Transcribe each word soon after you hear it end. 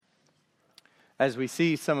As we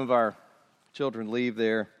see some of our children leave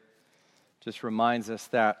there, just reminds us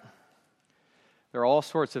that there are all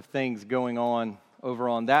sorts of things going on over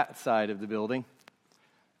on that side of the building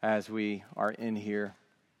as we are in here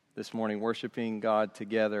this morning worshiping God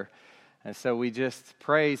together. And so we just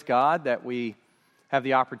praise God that we have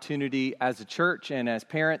the opportunity as a church and as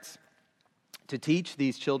parents to teach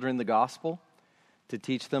these children the gospel, to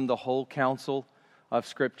teach them the whole counsel of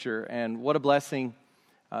Scripture. And what a blessing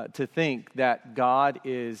to think that God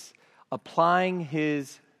is applying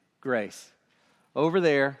His grace over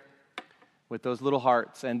there with those little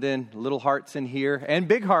hearts, and then little hearts in here, and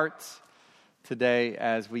big hearts today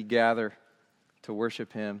as we gather to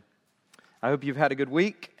worship Him. I hope you've had a good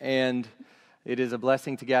week, and it is a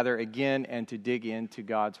blessing to gather again and to dig into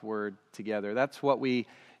God's Word together. That's what we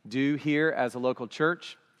do here as a local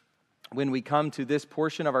church. When we come to this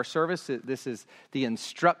portion of our service, this is the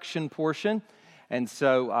instruction portion. And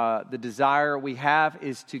so the desire we have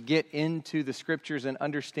is to get into the Scriptures and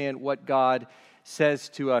understand what God says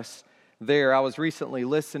to us there. I was recently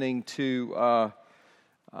listening to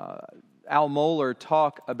Al Mohler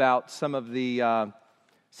talk about some of the kind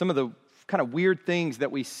of weird things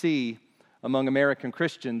that we see among American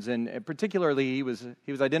Christians, and particularly he was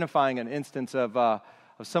identifying an instance of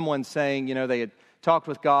someone saying, you know, they had talked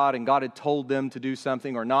with God and God had told them to do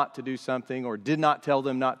something or not to do something or did not tell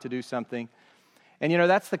them not to do something. And, you know,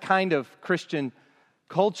 that's the kind of Christian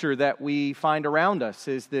culture that we find around us,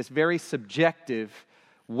 is this very subjective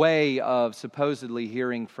way of supposedly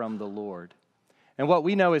hearing from the Lord. And what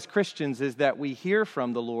we know as Christians is that we hear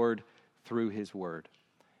from the Lord through His Word.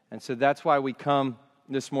 And so that's why we come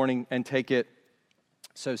this morning and take it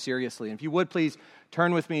so seriously. And if you would, please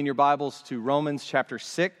turn with me in your Bibles to Romans chapter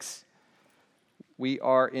 6. We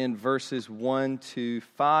are in verses 1 to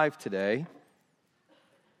 5 today.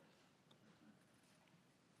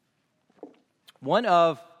 One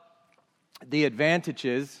of the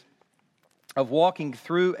advantages of walking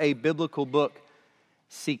through a biblical book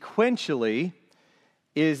sequentially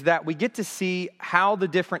is that we get to see how the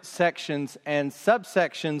different sections and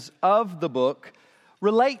subsections of the book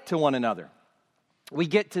relate to one another. We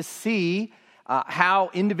get to see how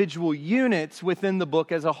individual units within the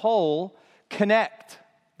book as a whole connect.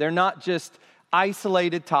 They're not just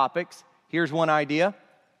isolated topics. Here's one idea.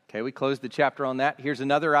 Okay, we closed the chapter on that. Here's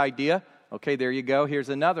another idea. Okay, there you go. Here's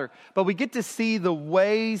another. But we get to see the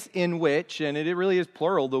ways in which, and it really is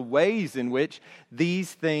plural, the ways in which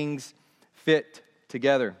these things fit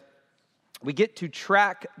together. We get to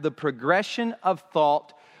track the progression of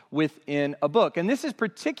thought within a book. And this is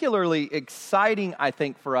particularly exciting, I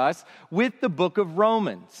think, for us with the book of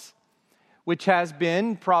Romans, which has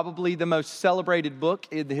been probably the most celebrated book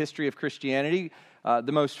in the history of Christianity,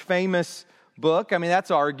 the most famous book. I mean,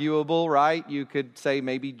 that's arguable, right? You could say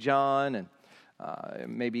maybe John and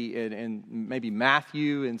maybe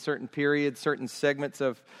Matthew in certain periods, certain segments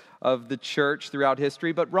of the church throughout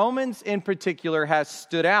history. But Romans in particular has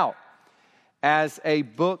stood out as a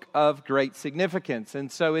book of great significance.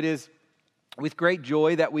 And so it is with great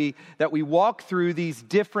joy that we walk through these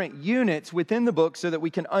different units within the book so that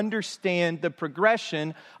we can understand the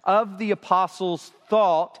progression of the apostle's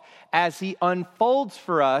thought as he unfolds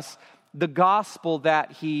for us the gospel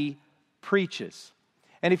that he preaches.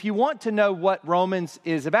 And if you want to know what Romans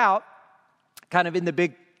is about, kind of in the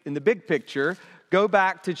big picture, go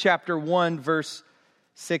back to chapter 1, verse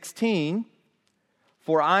 16.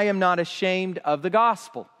 For I am not ashamed of the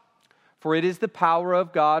gospel, for it is the power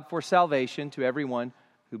of God for salvation to everyone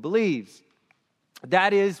who believes.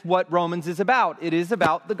 That is what Romans is about. It is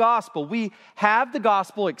about the gospel. We have the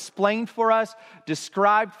gospel explained for us,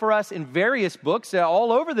 described for us in various books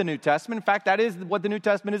all over the New Testament. In fact, that is what the New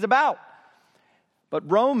Testament is about. But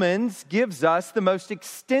Romans gives us the most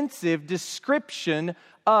extensive description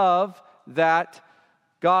of that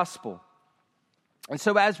gospel. And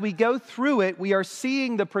so as we go through it, we are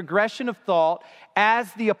seeing the progression of thought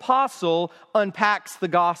as the apostle unpacks the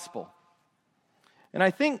gospel. And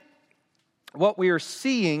I think what we are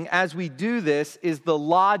seeing as we do this is the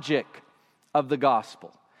logic of the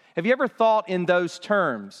gospel. Have you ever thought in those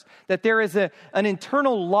terms, that there is an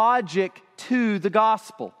internal logic to the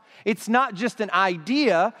gospel? It's not just an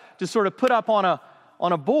idea to sort of put up on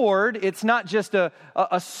a board. It's not just a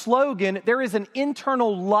slogan. There is an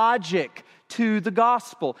internal logic to the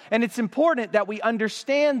gospel. And it's important that we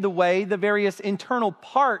understand the way the various internal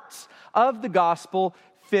parts of the gospel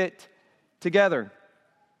fit together.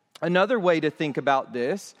 Another way to think about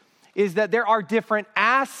this is that there are different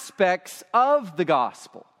aspects of the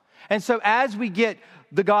gospel. And so as we get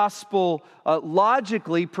the gospel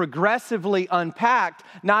logically, progressively unpacked,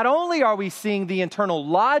 not only are we seeing the internal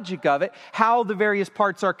logic of it, how the various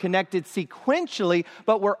parts are connected sequentially,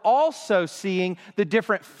 but we're also seeing the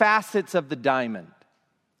different facets of the diamond.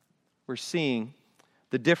 We're seeing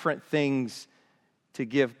the different things to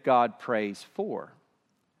give God praise for.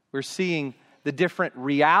 We're seeing the different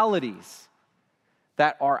realities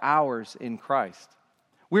that are ours in Christ.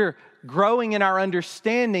 We're growing in our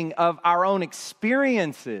understanding of our own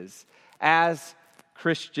experiences as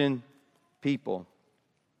Christian people.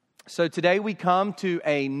 So today we come to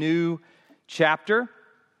a new chapter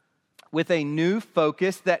with a new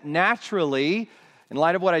focus that naturally, in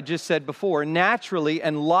light of what I just said before, naturally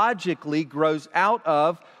and logically grows out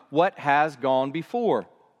of what has gone before.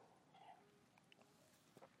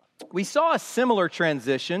 We saw a similar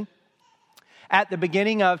transition at the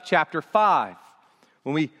beginning of chapter 5.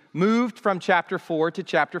 When we moved from chapter 4 to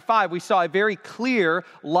chapter 5, we saw a very clear,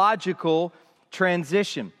 logical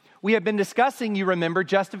transition. We have been discussing, you remember,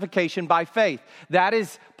 justification by faith. That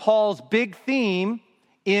is Paul's big theme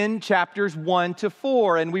in chapters 1 to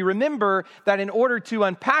 4. And we remember that in order to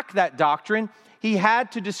unpack that doctrine, he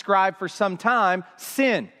had to describe for some time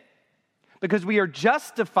sin. Because we are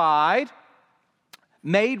justified,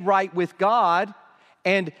 made right with God,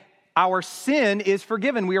 and our sin is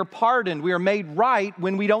forgiven. We are pardoned. We are made right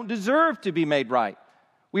when we don't deserve to be made right.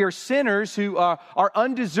 We are sinners who are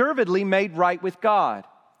undeservedly made right with God.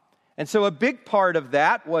 And so a big part of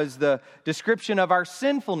that was the description of our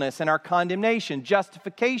sinfulness and our condemnation.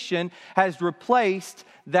 Justification has replaced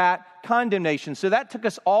that condemnation. So that took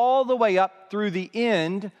us all the way up through the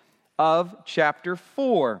end of chapter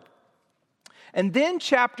 4. And then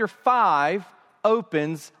chapter 5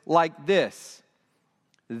 opens like this.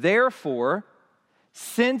 Therefore,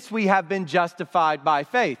 since we have been justified by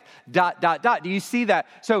faith, ... Do you see that?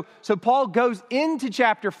 So Paul goes into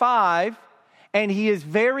chapter 5, and he is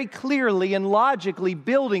very clearly and logically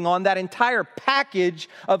building on that entire package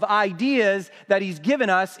of ideas that he's given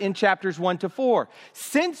us in chapters 1 to 4.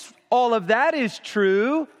 Since all of that is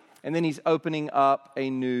true, and then he's opening up a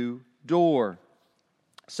new door.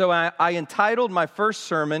 So I entitled my first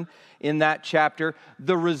sermon in that chapter,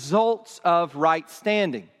 The Results of Right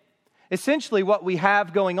Standing. Essentially, what we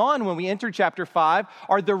have going on when we enter chapter 5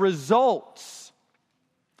 are the results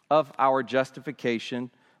of our justification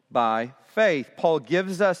by faith. Paul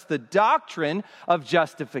gives us the doctrine of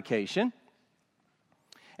justification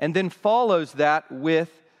and then follows that with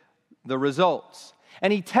the results.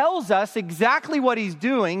 And he tells us exactly what he's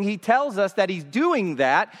doing. He tells us that he's doing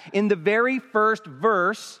that in the very first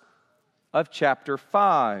verse of chapter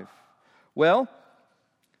 5. Well,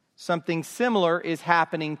 something similar is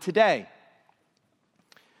happening today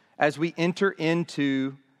as we enter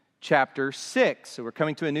into chapter 6. So we're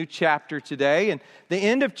coming to a new chapter today, and the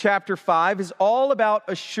end of chapter 5 is all about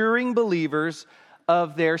assuring believers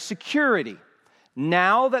of their security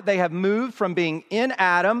now that they have moved from being in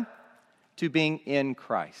Adam to being in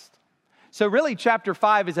Christ. So really, chapter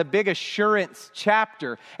 5 is a big assurance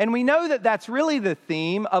chapter. And we know that that's really the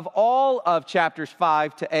theme of all of chapters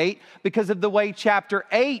 5 to 8 because of the way chapter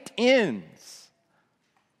 8 ends.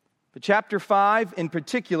 But chapter 5 in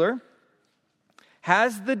particular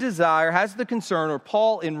has the concern, or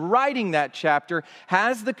Paul in writing that chapter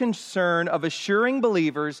has the concern of assuring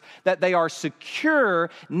believers that they are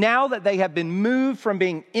secure now that they have been moved from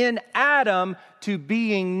being in Adam to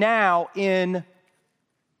being now in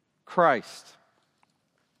Christ.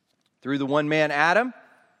 Through the one man Adam,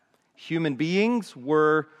 human beings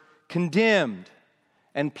were condemned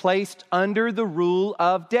and placed under the rule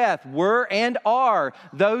of death. Were and are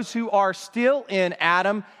those who are still in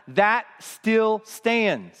Adam, that still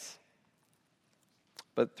stands.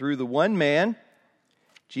 But through the one man,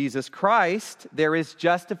 Jesus Christ, there is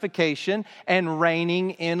justification and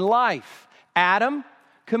reigning in life. Adam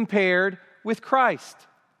compared with Christ.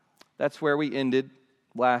 That's where we ended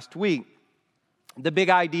last week. The big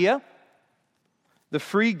idea: the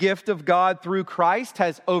free gift of God through Christ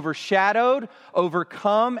has overshadowed,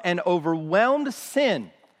 overcome, and overwhelmed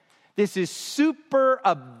sin. This is super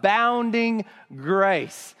abounding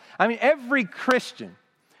grace. I mean, every Christian,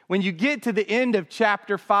 when you get to the end of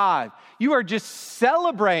chapter 5, you are just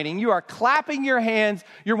celebrating. You are clapping your hands.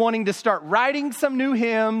 You're wanting to start writing some new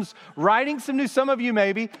hymns, some of you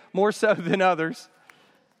maybe, more so than others.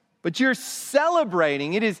 But you're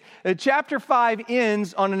celebrating. Chapter 5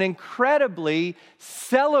 ends on an incredibly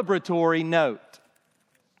celebratory note.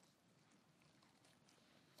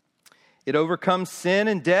 It overcomes sin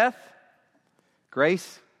and death.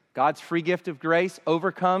 Grace, God's free gift of grace,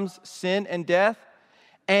 overcomes sin and death.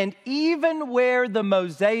 And even where the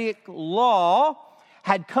Mosaic law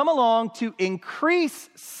had come along to increase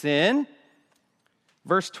sin.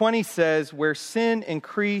 Verse 20 says, where sin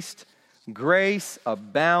increased, grace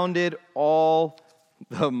abounded all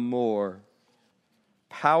the more.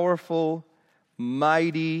 Powerful,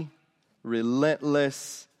 mighty,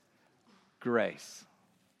 relentless grace.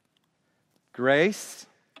 Grace,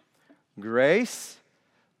 grace,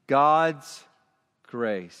 God's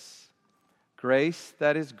grace. Grace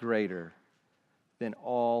that is greater than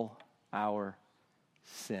all our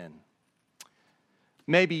sin.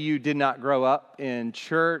 Maybe you did not grow up in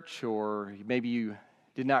church, or maybe you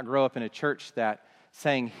did not grow up in a church that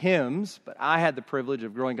sang hymns, but I had the privilege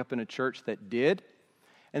of growing up in a church that did.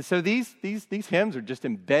 And so these hymns are just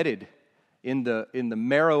embedded in the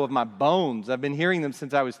marrow of my bones. I've been hearing them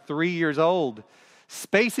since I was 3 years old,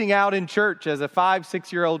 spacing out in church as a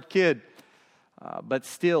 5-6-year-old kid, but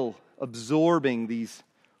still absorbing these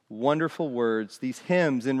wonderful words, these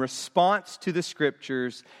hymns in response to the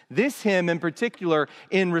Scriptures. This hymn in particular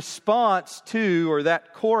in response to, or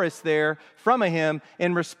that chorus there from a hymn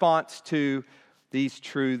in response to these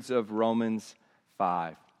truths of Romans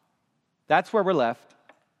 5. That's where we're left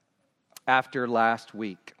after last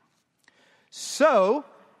week. So,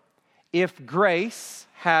 if grace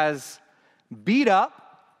has beat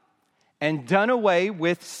up and done away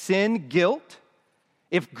with sin guilt,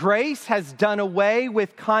 if grace has done away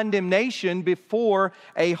with condemnation before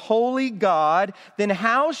a holy God, then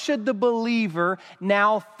how should the believer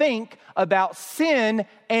now think about sin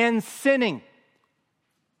and sinning?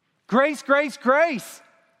 Grace, grace, grace.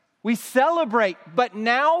 We celebrate, but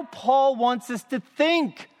now Paul wants us to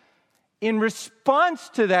think. In response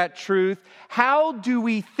to that truth, how do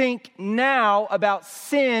we think now about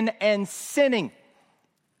sin and sinning?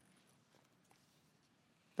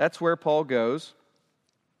 That's where Paul goes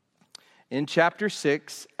in chapter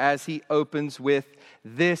 6 as he opens with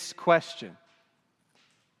this question.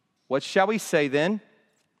 What shall we say then?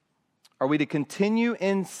 Are we to continue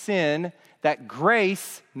in sin that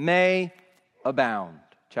grace may abound?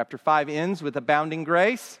 Chapter 5 ends with abounding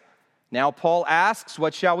grace. Now Paul asks,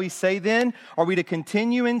 what shall we say then? Are we to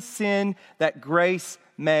continue in sin that grace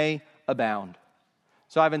may abound?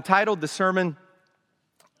 So I've entitled the sermon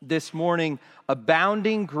this morning,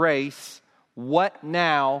 Abounding Grace, What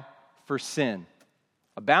Now for Sin?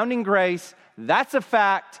 Abounding grace, that's a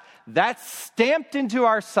fact. That's stamped into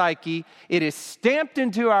our psyche. It is stamped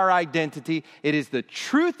into our identity. It is the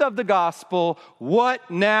truth of the gospel.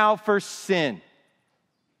 What now for sin?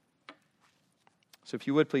 So if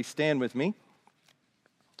you would please stand with me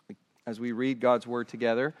as we read God's word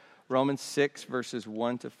together. Romans 6 verses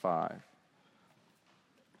 1 to 5.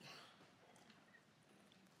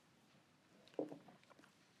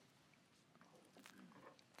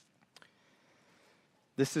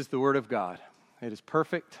 This is the word of God. It is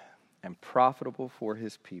perfect and profitable for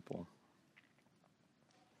his people.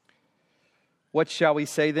 What shall we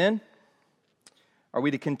say then? Are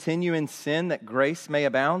we to continue in sin that grace may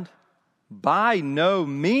abound? By no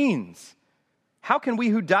means. How can we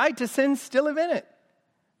who died to sin still live in it?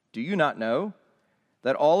 Do you not know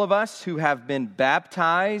that all of us who have been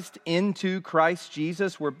baptized into Christ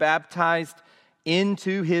Jesus were baptized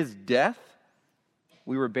into his death?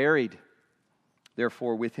 We were buried,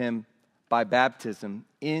 therefore, with him by baptism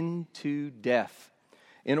into death,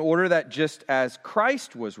 in order that just as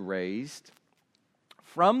Christ was raised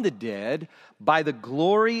from the dead by the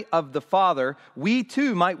glory of the Father, we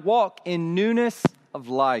too might walk in newness of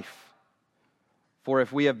life. For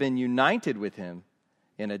if we have been united with him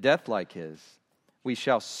in a death like his, we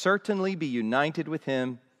shall certainly be united with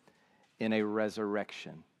him in a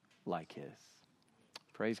resurrection like his.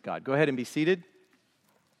 Praise God. Go ahead and be seated.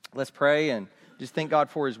 Let's pray and just thank God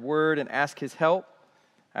for his word and ask his help.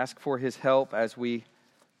 Ask for his help as we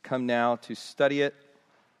come now to study it.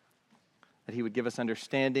 That he would give us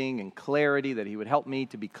understanding and clarity, that he would help me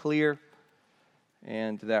to be clear,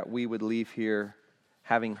 and that we would leave here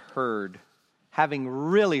having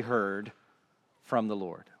really heard from the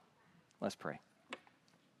Lord. Let's pray.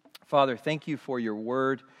 Father, thank you for your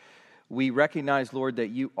word. We recognize, Lord, that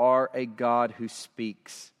you are a God who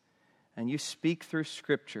speaks, and you speak through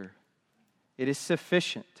Scripture. It is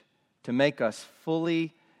sufficient to make us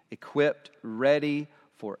fully equipped, ready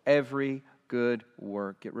for every good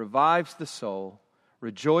work. It revives the soul,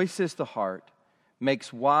 rejoices the heart,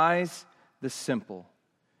 makes wise the simple.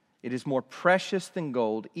 It is more precious than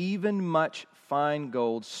gold, even much fine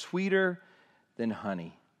gold, sweeter than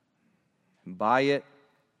honey. And by it,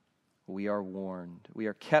 we are warned. We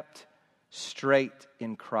are kept straight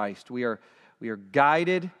in Christ. We are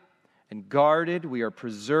guided and guarded. We are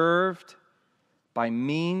preserved by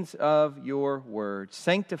means of your word.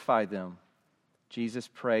 Sanctify them Jesus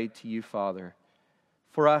prayed to you, Father,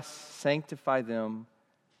 for us, sanctify them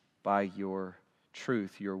by your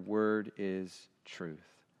truth. Your word is truth.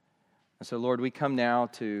 And so, Lord, we come now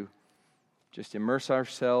to just immerse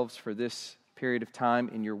ourselves for this period of time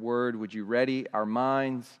in your word. Would you ready our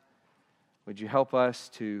minds? Would you help us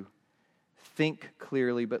to think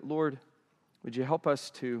clearly? But Lord, would you help us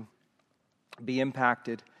to be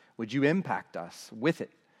impacted? Would you impact us with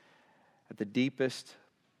it at the deepest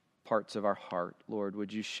parts of our heart? Lord,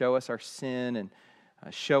 would you show us our sin and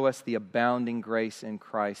show us the abounding grace in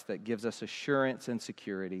Christ that gives us assurance and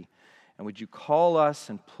security? And would you call us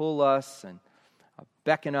and pull us and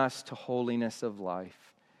beckon us to holiness of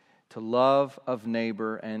life, to love of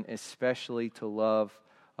neighbor, and especially to love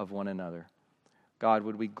of one another? God,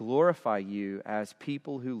 would we glorify you as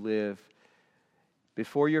people who live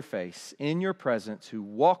before your face, in your presence, who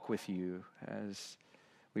walk with you, as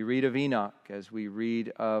we read of Enoch, as we read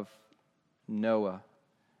of Noah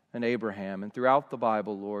and Abraham, and throughout the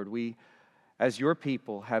Bible, Lord, we, as your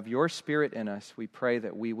people, have your Spirit in us. We pray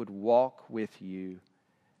that we would walk with you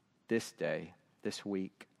this day, this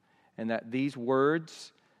week, and that these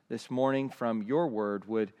words this morning from your word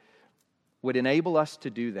would enable us to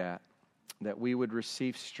do that we would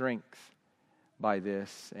receive strength by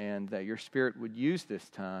this, and that your Spirit would use this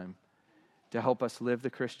time to help us live the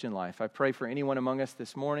Christian life. I pray for anyone among us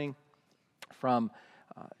this morning, from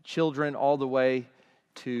children all the way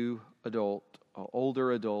to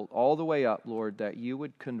older adult, all the way up, Lord, that you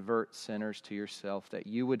would convert sinners to yourself, that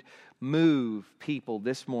you would move people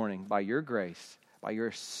this morning by your grace, by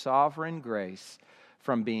your sovereign grace,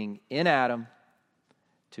 from being in Adam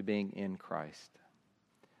to being in Christ.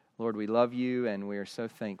 Lord, we love you, and we are so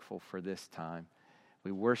thankful for this time.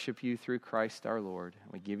 We worship you through Christ our Lord.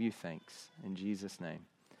 We give you thanks. In Jesus' name,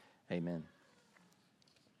 amen.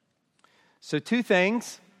 So 2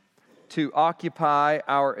 things to occupy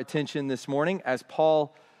our attention this morning as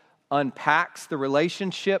Paul unpacks the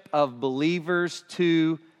relationship of believers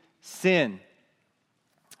to sin.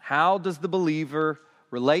 How does the believer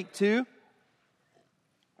relate to,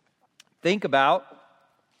 think about,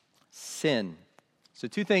 sin? So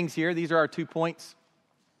 2 things here. These are our 2 points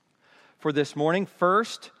for this morning.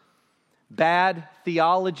 First, bad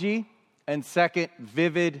theology, and second,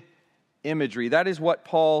 vivid imagery. That is what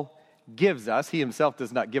Paul gives us. He himself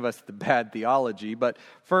does not give us the bad theology, but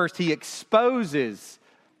first he exposes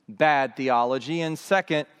bad theology, and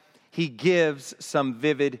second, he gives some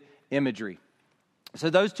vivid imagery. So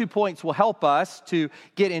those 2 points will help us to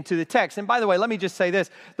get into the text. And by the way, let me just say this.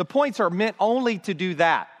 The points are meant only to do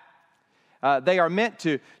that. They are meant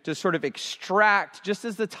to sort of extract, just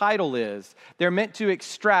as the title is, they're meant to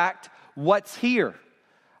extract what's here.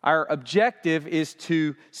 Our objective is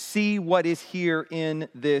to see what is here in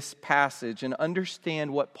this passage and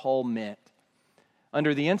understand what Paul meant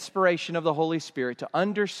under the inspiration of the Holy Spirit, to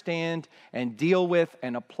understand and deal with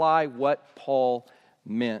and apply what Paul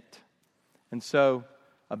meant. And so,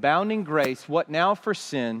 abounding grace, what now for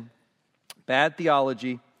sin, bad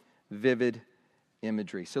theology, vivid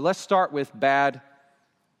imagery. So let's start with bad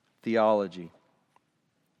theology.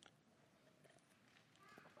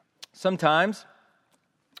 Sometimes,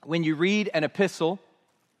 when you read an epistle,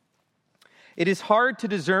 it is hard to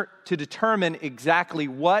determine exactly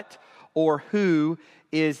what or who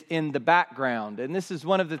is in the background. And this is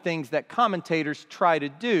one of the things that commentators try to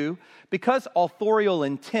do, because authorial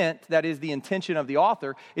intent, that is the intention of the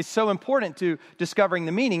author, is so important to discovering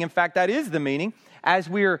the meaning. In fact, that is the meaning. As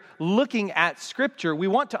we're looking at Scripture, we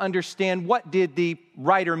want to understand what did the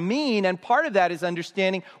writer mean, and part of that is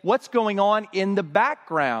understanding what's going on in the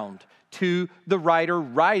background to the writer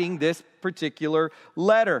writing this particular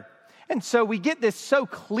letter. And so we get this so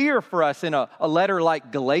clear for us in a letter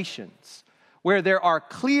like Galatians, where there are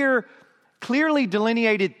clearly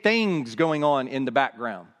delineated things going on in the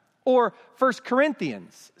background. Or 1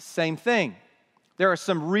 Corinthians, same thing. There are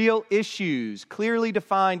some real issues, clearly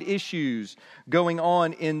defined issues going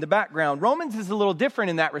on in the background. Romans is a little different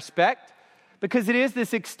in that respect, because it is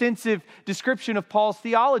this extensive description of Paul's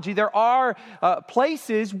theology. There are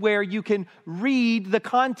places where you can read the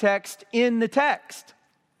context in the text,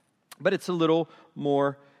 but it's a little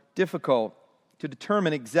more difficult to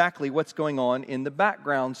determine exactly what's going on in the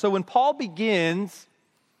background. So when Paul begins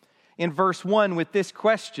in verse 1 with this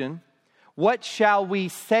question, what shall we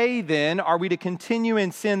say then? Are we to continue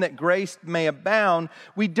in sin that grace may abound?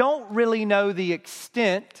 We don't really know the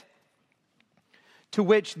extent to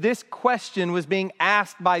which this question was being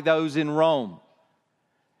asked by those in Rome.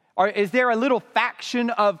 Or is there a little faction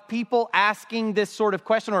of people asking this sort of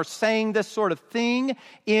question or saying this sort of thing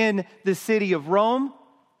in the city of Rome?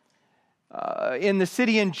 in the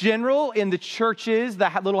city in general, in the churches,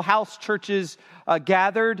 the little house churches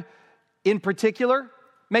gathered in particular.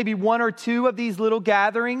 Maybe one or two of these little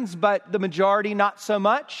gatherings, but the majority not so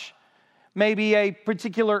much. Maybe a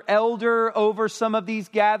particular elder over some of these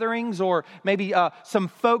gatherings, or maybe some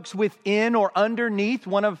folks within or underneath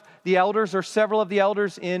one of the elders or several of the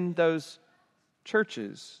elders in those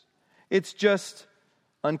churches. It's just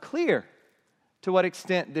unclear to what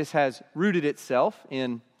extent this has rooted itself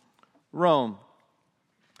in Rome.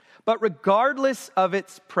 But regardless of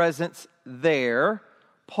its presence there,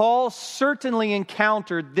 Paul certainly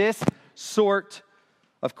encountered this sort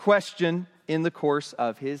of question in the course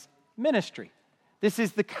of his ministry. This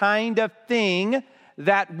is the kind of thing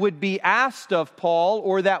that would be asked of Paul,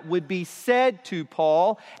 or that would be said to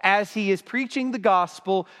Paul as he is preaching the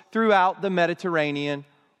gospel throughout the Mediterranean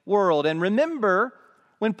world. And remember,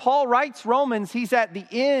 when Paul writes Romans, he's at the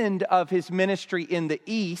end of his ministry in the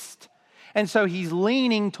East, and so he's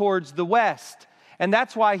leaning towards the West. And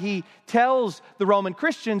that's why he tells the Roman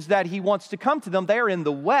Christians that he wants to come to them. They're in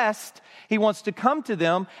the West. He wants to come to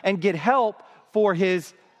them and get help for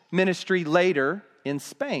his ministry later in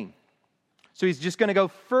Spain. So he's just going to go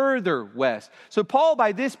further west. So Paul,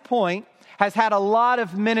 by this point, has had a lot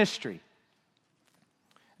of ministry.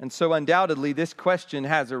 And so undoubtedly, this question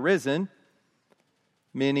has arisen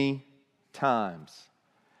many times.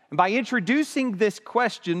 And by introducing this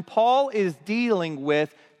question, Paul is dealing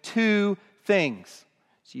with two things.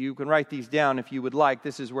 So you can write these down if you would like.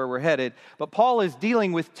 This is where we're headed. But Paul is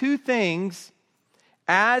dealing with two things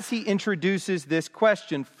as he introduces this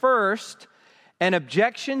question. First, an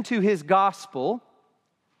objection to his gospel.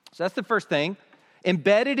 So that's the first thing.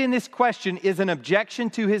 Embedded in this question is an objection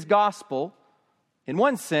to his gospel, in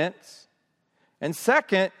one sense. And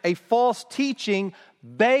second, a false teaching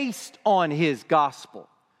based on his gospel.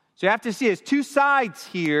 So you have to see there's two sides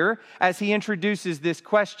here as he introduces this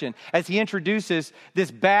question. As he introduces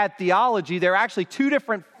this bad theology, there are actually two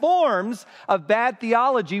different forms of bad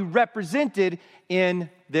theology represented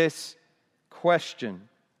in this question.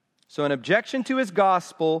 So an objection to his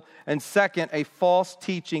gospel, and second, a false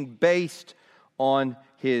teaching based on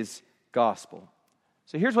his gospel.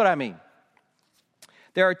 So here's what I mean.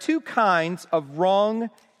 There are two kinds of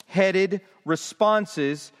wrong-headed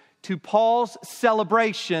responses to Paul's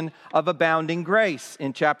celebration of abounding grace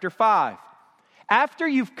in chapter 5. After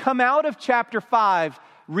you've come out of chapter 5,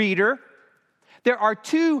 reader, there are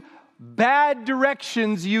two bad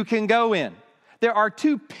directions you can go in. There are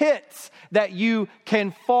two pits that you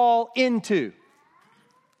can fall into.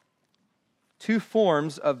 Two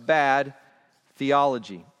forms of bad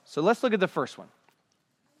theology. So let's look at the first one.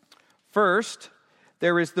 First,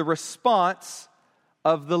 there is the response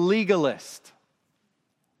of the legalist.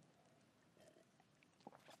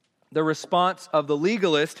 The response of the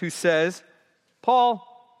legalist who says, Paul,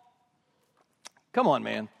 come on,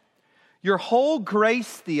 man. Your whole grace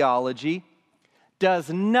theology does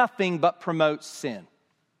nothing but promote sin.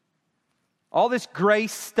 All this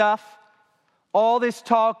grace stuff, all this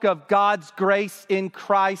talk of God's grace in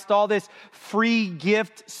Christ, all this free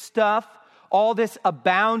gift stuff, all this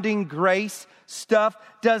abounding grace stuff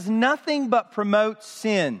does nothing but promote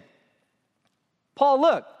sin. Paul,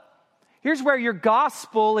 look. Here's where your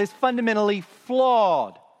gospel is fundamentally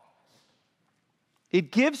flawed.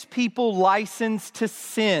 It gives people license to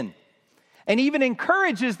sin and even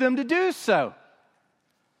encourages them to do so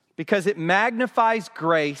because it magnifies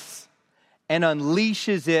grace and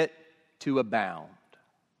unleashes it to abound.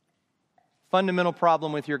 Fundamental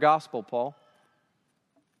problem with your gospel, Paul.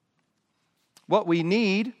 What we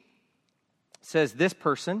need, says this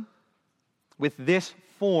person, with this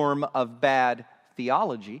form of bad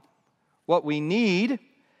theology, what we need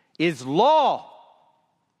is law.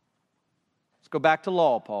 Let's go back to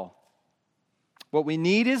law, Paul. What we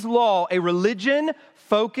need is law, a religion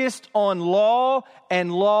focused on law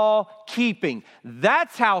and law keeping.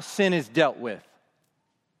 That's how sin is dealt with.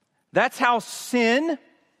 That's how sin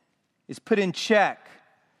is put in check.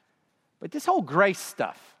 But this whole grace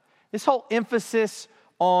stuff, this whole emphasis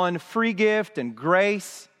on free gift and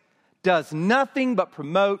grace does nothing but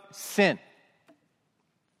promote sin.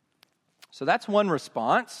 So that's one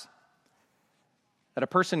response that a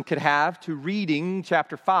person could have to reading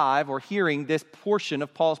chapter 5 or hearing this portion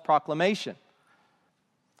of Paul's proclamation.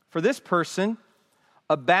 For this person,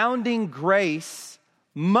 abounding grace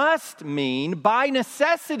must mean, by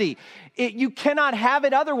necessity, you cannot have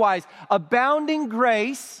it otherwise. Abounding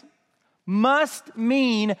grace must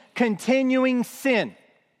mean continuing sin.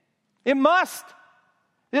 It must.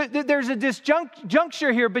 There's a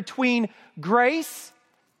disjuncture here between grace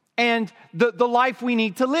and the life we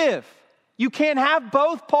need to live. You can't have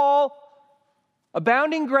both, Paul.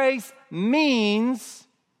 Abounding grace means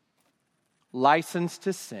license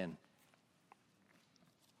to sin.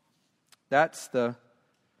 That's the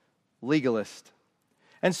legalist.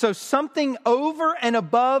 And so something over and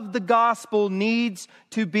above the gospel needs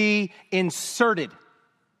to be inserted.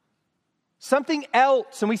 Something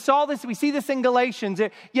else. And we see this in Galatians.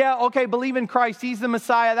 Yeah, okay, believe in Christ. He's the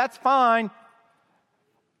Messiah. That's fine.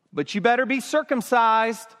 But you better be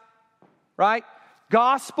circumcised, right?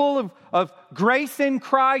 Gospel of grace in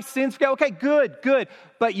Christ, sins forgiven. Okay, good.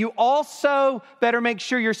 But you also better make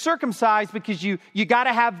sure you're circumcised, because you got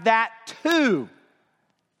to have that too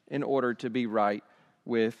in order to be right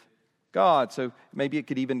with God. So maybe it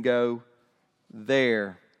could even go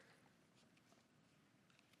there.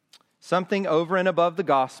 Something over and above the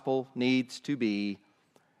gospel needs to be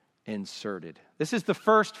inserted. This is the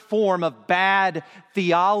first form of bad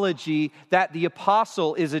theology that the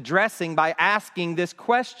apostle is addressing by asking this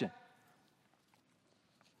question.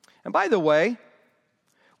 And by the way,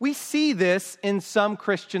 we see this in some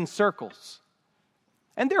Christian circles.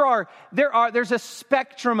 And there's a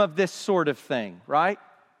spectrum of this sort of thing, right?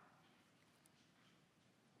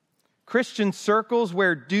 Christian circles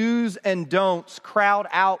where do's and don'ts crowd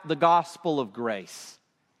out the gospel of grace.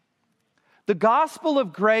 The gospel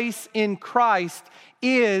of grace in Christ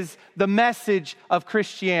is the message of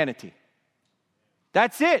Christianity.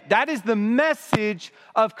 That's it. That is the message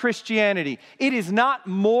of Christianity. It is not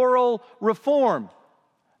moral reform,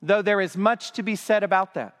 though there is much to be said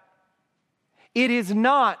about that. It is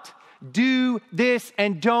not do this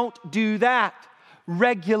and don't do that,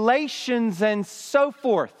 regulations and so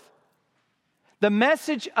forth. The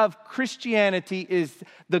message of Christianity is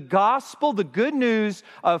the gospel, the good news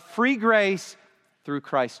of free grace through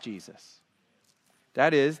Christ Jesus.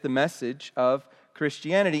 That is the message of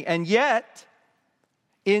Christianity. And yet,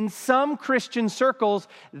 in some Christian circles,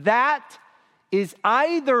 that is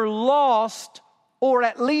either lost or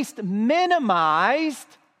at least minimized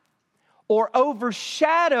or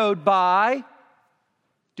overshadowed by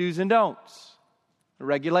do's and don'ts,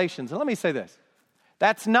 regulations. And let me say this.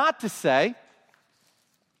 That's not to say,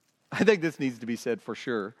 I think this needs to be said for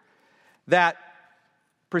sure, that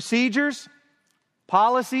procedures,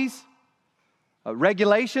 policies,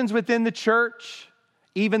 regulations within the church,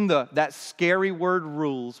 even that scary word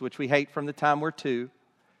rules, which we hate from the time we're two,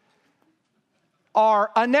 are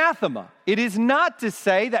anathema. It is not to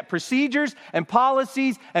say that procedures and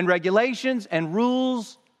policies and regulations and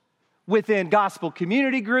rules within gospel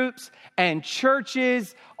community groups and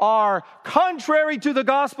churches are contrary to the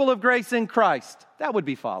gospel of grace in Christ. That would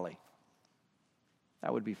be folly.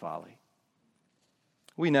 That would be folly.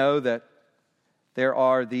 We know that there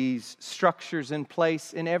are these structures in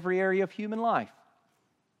place in every area of human life.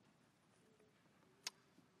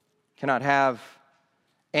 Cannot have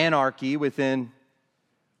anarchy within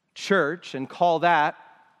church and call that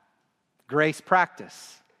grace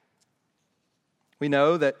practice. We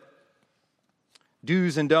know that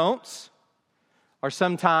do's and don'ts are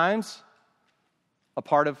sometimes a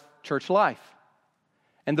part of church life.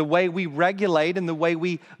 And the way we regulate and the way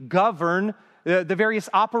we govern the various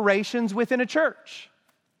operations within a church.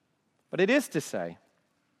 But it is to say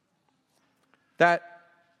that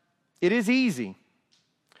it is easy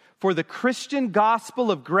for the Christian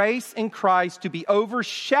gospel of grace in Christ to be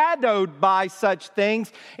overshadowed by such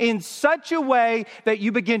things in such a way that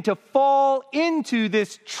you begin to fall into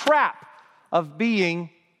this trap of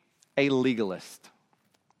being a legalist.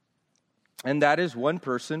 And that is one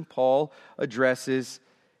person Paul addresses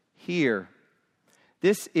here.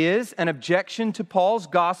 This is an objection to Paul's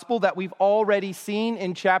gospel that we've already seen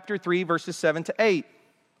in chapter 3, verses 7 to 8.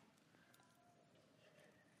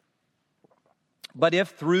 But if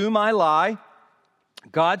through my lie,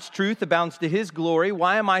 God's truth abounds to his glory,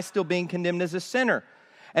 why am I still being condemned as a sinner?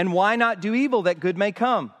 And why not do evil that good may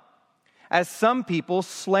come? As some people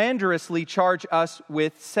slanderously charge us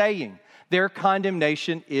with saying, their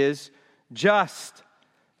condemnation is just.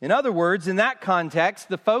 In other words, in that context,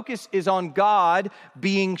 the focus is on God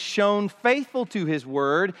being shown faithful to his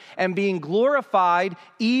word and being glorified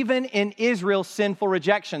even in Israel's sinful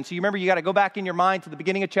rejection. So you remember, you got to go back in your mind to the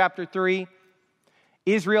beginning of chapter 3.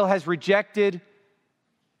 Israel has rejected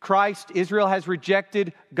Christ. Israel has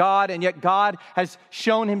rejected God, and yet God has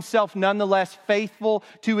shown himself nonetheless faithful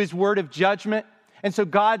to his word of judgment. And so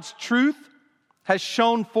God's truth has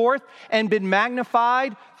shone forth and been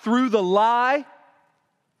magnified through the lie,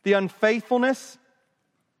 the unfaithfulness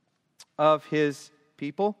of his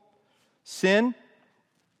people, sin,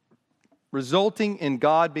 resulting in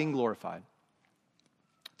God being glorified.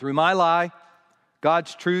 Through my lie,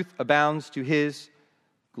 God's truth abounds to his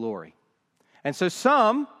glory. And so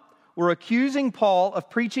some were accusing Paul of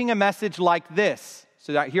preaching a message like this.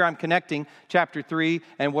 So that here I'm connecting chapter 3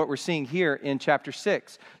 and what we're seeing here in chapter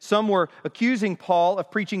 6. Some were accusing Paul of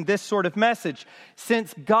preaching this sort of message.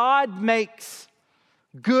 Since God makes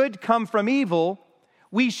good come from evil,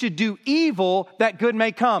 we should do evil that good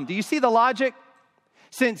may come. Do you see the logic?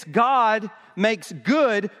 Since God makes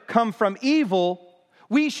good come from evil,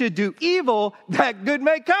 we should do evil that good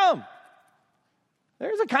may come.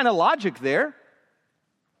 There's a kind of logic there.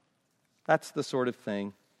 That's the sort of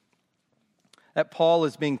thing that Paul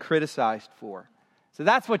is being criticized for. So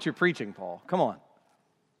that's what you're preaching, Paul. Come on.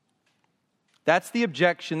 That's the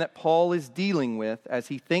objection that Paul is dealing with as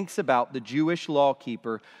he thinks about the Jewish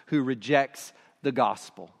lawkeeper who rejects the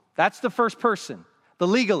gospel. That's the first person, the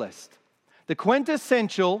legalist. The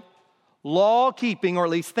quintessential law-keeping, or at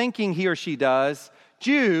least thinking he or she does,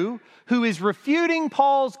 Jew who is refuting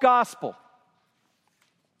Paul's gospel.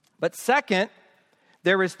 But second,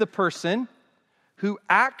 there is the person who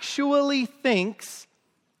actually thinks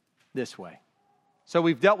this way. So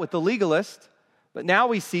we've dealt with the legalist, but now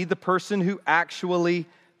we see the person who actually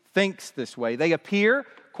thinks this way. They appear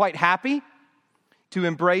quite happy to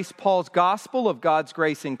embrace Paul's gospel of God's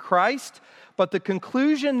grace in Christ, but the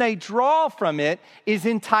conclusion they draw from it is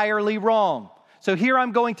entirely wrong. So here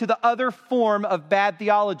I'm going to the other form of bad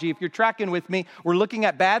theology. If you're tracking with me, we're looking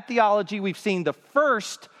at bad theology. We've seen the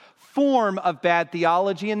first form of bad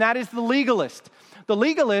theology, and that is the legalist. The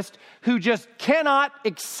legalist who just cannot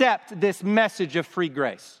accept this message of free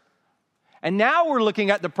grace. And now we're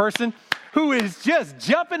looking at the person who is just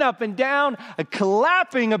jumping up and down,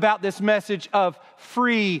 clapping about this message of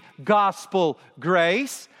free gospel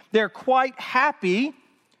grace. They're quite happy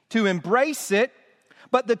to embrace it,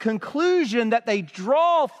 but the conclusion that they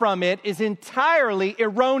draw from it is entirely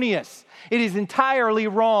erroneous. It is entirely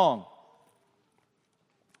wrong.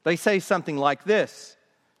 They say something like this: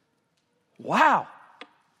 wow,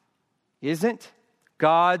 isn't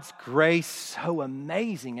God's grace so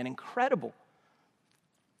amazing and incredible?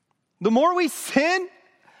 The more we sin,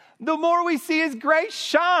 the more we see His grace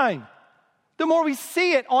shine. The more we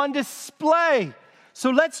see it on display. So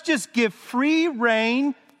let's just give free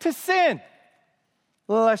rein to sin.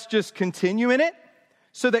 Let's just continue in it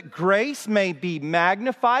so that grace may be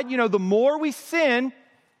magnified. You know, the more we sin,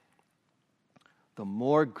 the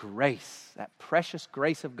more grace, that precious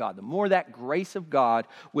grace of God, the more that grace of God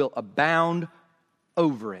will abound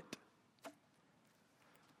over it.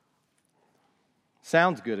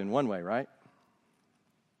 Sounds good in one way, right?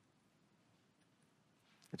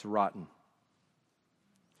 It's rotten.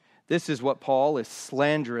 This is what Paul is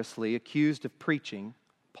slanderously accused of preaching.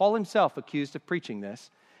 Paul himself accused of preaching this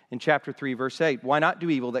in chapter 3, verse 8. Why not do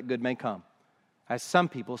evil that good may come? As some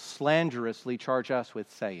people slanderously charge us with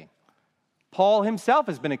saying. Paul himself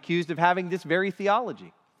has been accused of having this very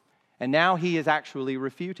theology, and now he is actually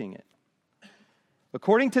refuting it.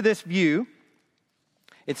 According to this view,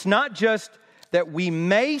 it's not just that we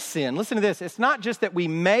may sin. Listen to this. It's not just that we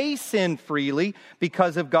may sin freely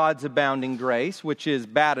because of God's abounding grace, which is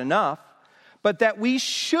bad enough, but that we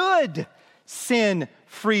should sin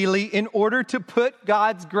freely in order to put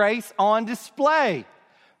God's grace on display.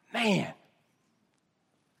 Man,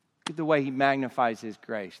 look at the way He magnifies His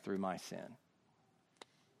grace through my sin.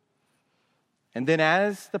 And then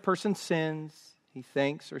as the person sins, he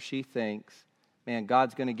thinks or she thinks, man,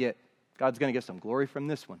 God's going to get some glory from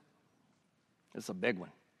this one. It's a big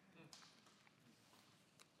one.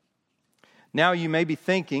 Now you may be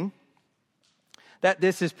thinking that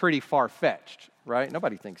this is pretty far-fetched, right?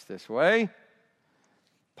 Nobody thinks this way.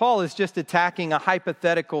 Paul is just attacking a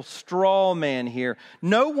hypothetical straw man here.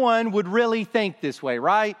 No one would really think this way,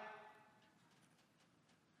 right?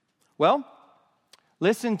 Well,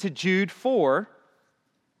 listen to Jude 4.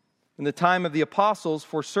 In the time of the apostles,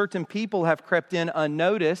 for certain people have crept in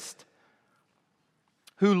unnoticed,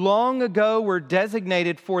 who long ago were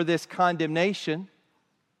designated for this condemnation,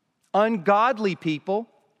 ungodly people,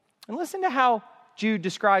 and listen to how Jude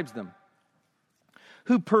describes them,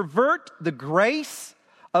 who pervert the grace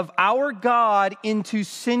of our God into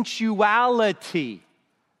sensuality,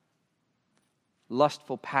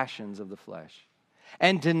 lustful passions of the flesh,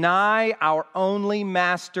 and deny our only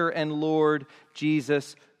Master and Lord,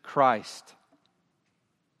 Jesus Christ.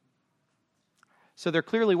 So there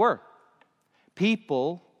clearly were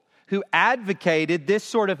people who advocated this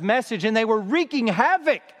sort of message, and they were wreaking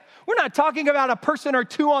havoc. We're not talking about a person or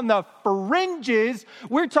two on the fringes.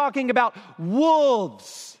 We're talking about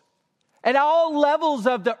wolves at all levels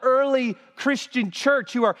of the early Christian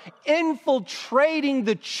church who are infiltrating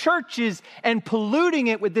the churches and polluting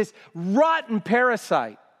it with this rotten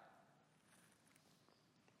parasite.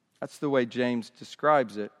 That's the way James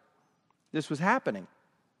describes it. This was happening.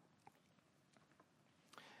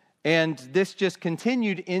 And this just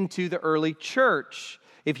continued into the early church.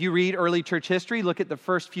 If you read early church history, look at the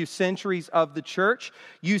first few centuries of the church,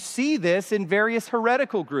 you see this in various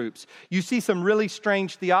heretical groups. You see some really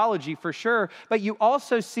strange theology for sure, but you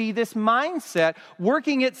also see this mindset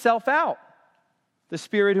working itself out. The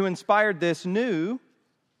Spirit who inspired this knew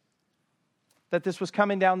that this was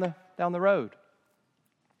coming down the road.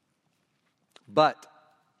 But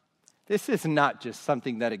this is not just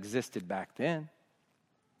something that existed back then.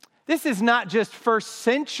 This is not just first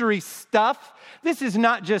century stuff. This is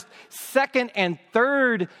not just second and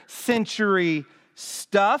third century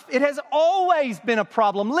stuff. It has always been a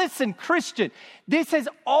problem. Listen, Christian, this has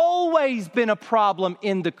always been a problem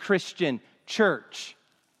in the Christian church.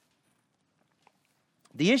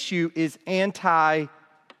 The issue is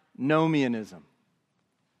antinomianism.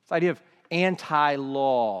 This idea of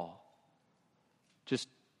anti-law. Just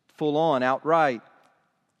full on, outright.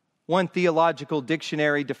 One theological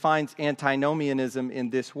dictionary defines antinomianism in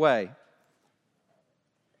this way.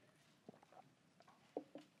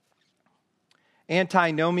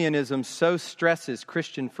 Antinomianism so stresses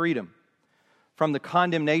Christian freedom from the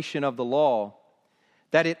condemnation of the law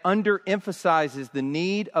that it underemphasizes the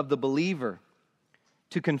need of the believer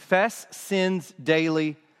to confess sins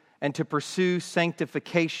daily and to pursue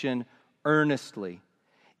sanctification earnestly.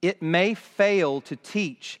 It may fail to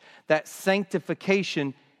teach that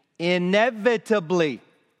sanctification inevitably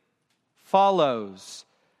follows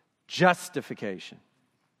justification.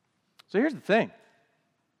 So here's the thing.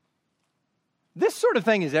 This sort of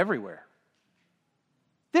thing is everywhere.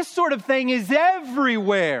 This sort of thing is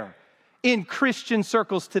everywhere in Christian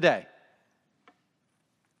circles today.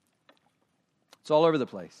 It's all over the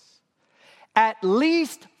place. At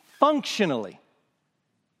least functionally.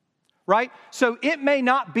 Right? So it may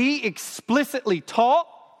not be explicitly taught.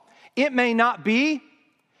 It may not be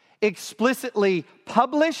explicitly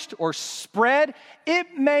published or spread.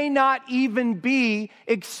 It may not even be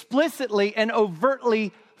explicitly and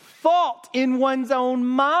overtly thought in one's own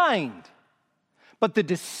mind. But the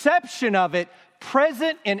deception of it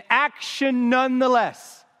present in action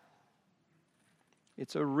nonetheless.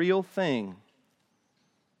 It's a real thing.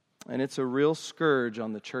 And it's a real scourge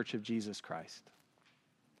on the Church of Jesus Christ.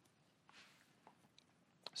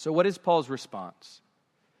 So what is Paul's response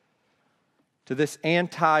to this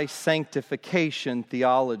anti-sanctification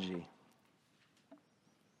theology,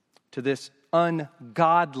 to this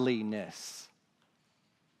ungodliness?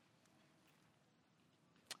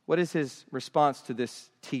 What is his response to this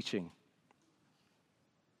teaching?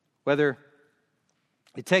 Whether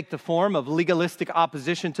it take the form of legalistic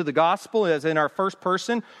opposition to the gospel, as in our first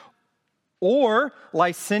person, or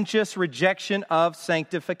licentious rejection of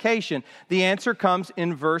sanctification. The answer comes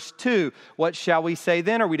in verse 2. What shall we say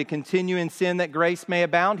then? Are we to continue in sin that grace may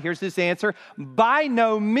abound? Here's his answer. By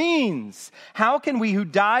no means. How can we who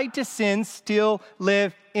died to sin still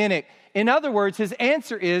live in it? In other words, his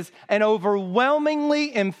answer is an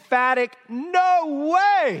overwhelmingly emphatic no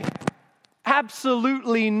way.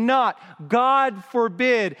 Absolutely not. God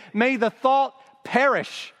forbid. May the thought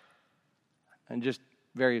perish. And just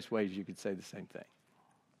various ways you could say the same thing.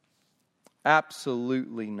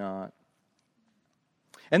 Absolutely not.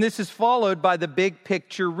 And this is followed by the big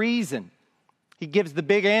picture reason. He gives the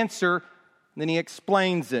big answer, and then he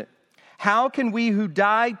explains it. How can we who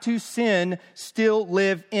died to sin still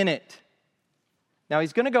live in it? Now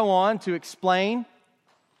he's going to go on to explain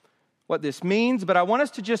what this means, but I want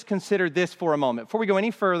us to just consider this for a moment. Before we go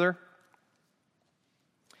any further,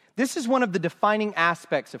 this is one of the defining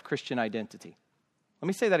aspects of Christian identity. Let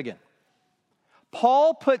me say that again.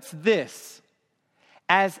 Paul puts this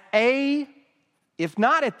as if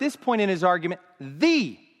not at this point in his argument,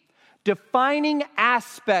 the defining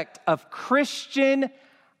aspect of Christian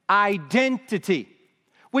identity.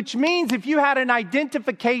 Which means if you had an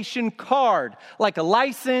identification card, like a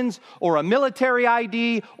license or a military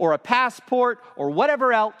ID or a passport or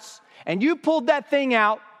whatever else, and you pulled that thing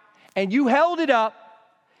out and you held it up,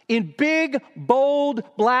 in big, bold,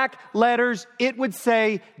 black letters, it would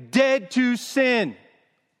say, dead to sin.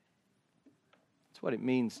 That's what it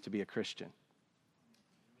means to be a Christian.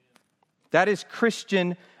 That is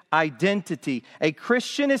Christian identity. A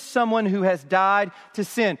Christian is someone who has died to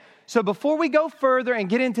sin. So before we go further and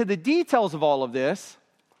get into the details of all of this,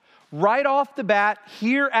 right off the bat,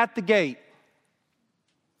 here at the gate,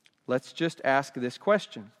 let's just ask this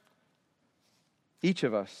question. Each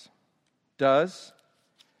of us, does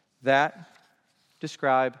that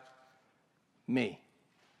describe me?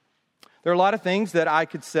 There are a lot of things that I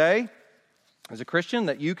could say as a Christian,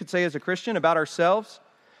 that you could say as a Christian about ourselves.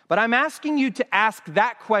 But I'm asking you to ask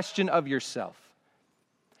that question of yourself.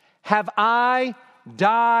 Have I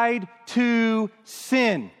died to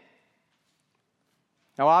sin?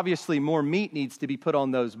 Now, obviously, more meat needs to be put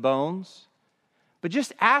on those bones. But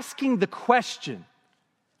just asking the question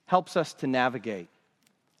helps us to navigate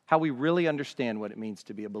how we really understand what it means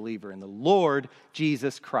to be a believer in the Lord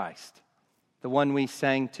Jesus Christ, the one we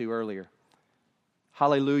sang to earlier.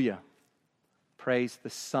 Hallelujah. Praise the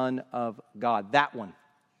Son of God. That one.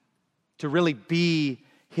 To really be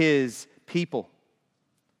His people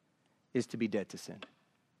is to be dead to sin.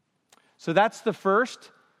 So that's the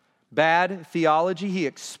first, bad theology. He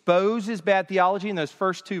exposes bad theology in those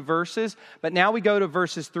first two verses. But now we go to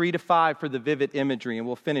verses 3 to 5 for the vivid imagery, and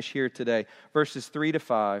we'll finish here today. Verses 3 to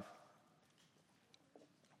 5.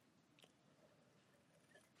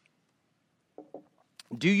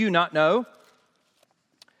 Do you not know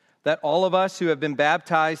that all of us who have been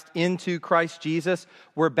baptized into Christ Jesus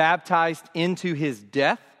were baptized into His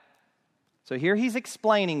death? So here he's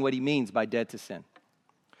explaining what he means by dead to sin.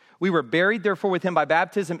 We were buried, therefore, with Him by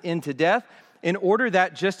baptism into death, in order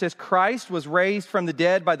that just as Christ was raised from the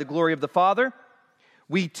dead by the glory of the Father,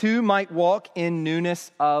 we too might walk in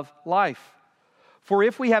newness of life. For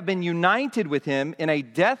if we have been united with Him in a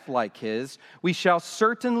death like His, we shall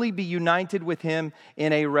certainly be united with Him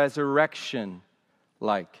in a resurrection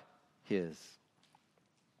like His.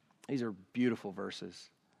 These are beautiful verses.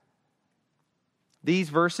 These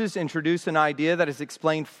verses introduce an idea that is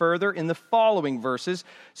explained further in the following verses.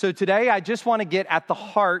 So today I just want to get at the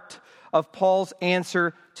heart of Paul's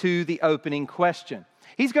answer to the opening question.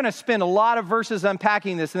 He's going to spend a lot of verses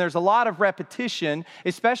unpacking this, and there's a lot of repetition,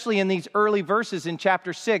 especially in these early verses in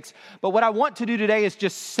chapter 6. But what I want to do today is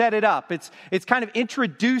just set it up. It's kind of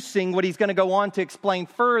introducing what he's going to go on to explain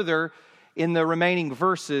further in the remaining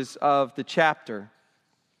verses of the chapter.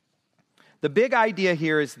 The big idea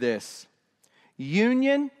here is this: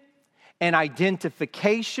 union and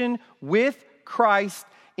identification with Christ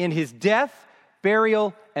in His death,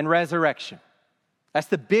 burial, and resurrection. That's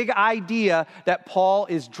the big idea that Paul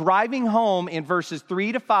is driving home in verses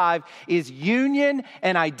 3 to 5, is union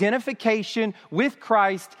and identification with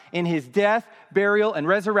Christ in His death, burial, and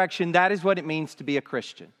resurrection. That is what it means to be a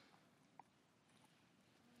Christian.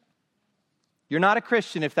 You're not a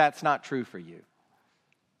Christian if that's not true for you.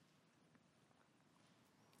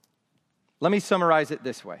 Let me summarize it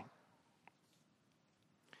this way.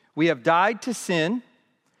 We have died to sin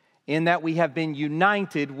in that we have been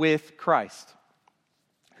united with Christ,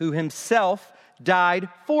 who Himself died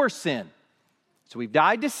for sin. So we've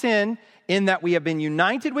died to sin in that we have been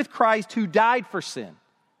united with Christ, who died for sin.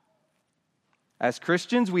 As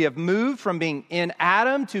Christians, we have moved from being in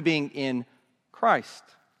Adam to being in Christ.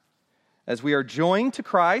 As we are joined to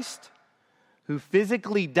Christ, who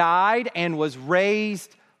physically died and was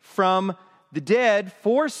raised from the dead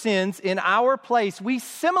for sins in our place, we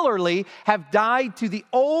similarly have died to the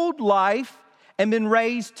old life and been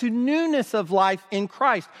raised to newness of life in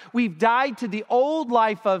Christ. We've died to the old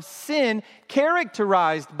life of sin,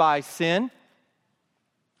 characterized by sin,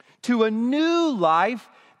 to a new life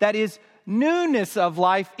that is newness of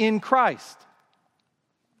life in Christ.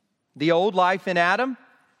 The old life in Adam,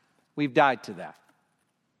 we've died to that.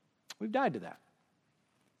 We've died to that.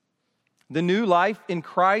 The new life in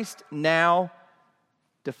Christ now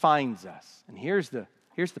defines us. And here's the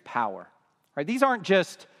power. Right? These aren't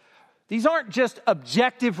just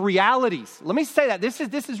objective realities. Let me say that. This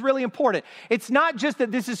is really important. It's not just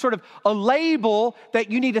that this is sort of a label that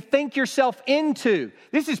you need to think yourself into.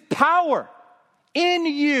 This is power in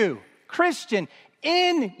you, Christian,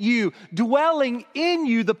 in you, dwelling in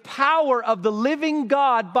you, the power of the living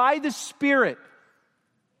God by the Spirit.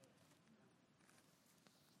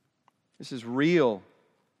 This is real.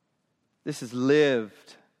 This is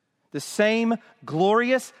lived. The same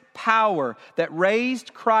glorious power that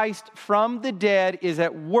raised Christ from the dead is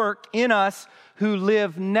at work in us who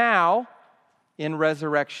live now in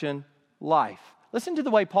resurrection life. Listen to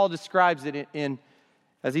the way Paul describes it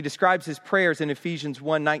as he describes his prayers in Ephesians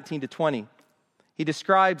 1:19-20. He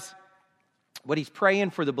describes what he's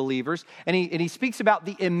praying for the believers, and he speaks about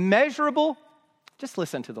the immeasurable, just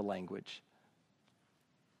listen to the language.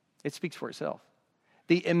 It speaks for itself.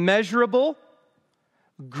 The immeasurable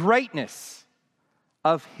greatness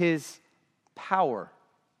of His power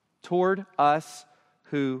toward us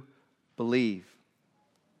who believe.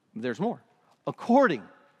 There's more. According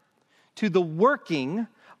to the working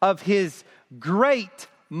of His great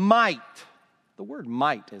might. The word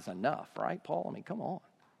might is enough, right, Paul? I mean, come on.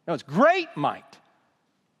 No, it's great might.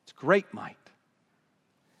 It's great might.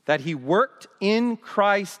 That He worked in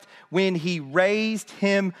Christ when He raised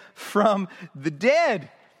Him from the dead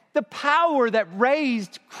The power that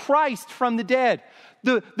raised Christ from the dead.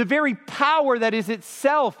 The very power that is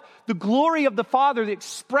itself the glory of the Father, the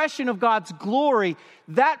expression of God's glory.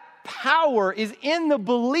 That power is in the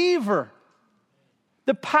believer.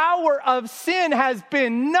 The power of sin has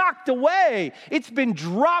been knocked away. It's been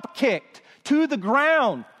drop-kicked to the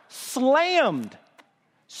ground, slammed,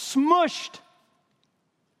 smushed,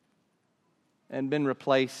 and been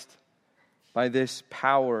replaced by this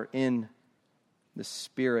power in the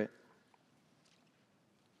Spirit.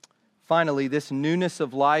 Finally, this newness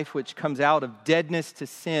of life which comes out of deadness to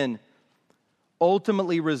sin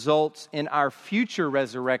ultimately results in our future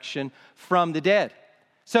resurrection from the dead.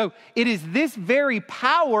 So it is this very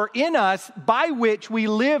power in us by which we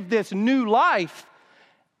live this new life,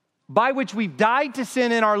 by which we've died to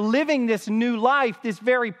sin and are living this new life. This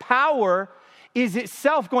very power is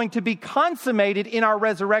itself going to be consummated in our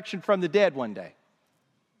resurrection from the dead one day.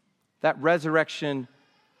 That resurrection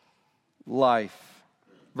life.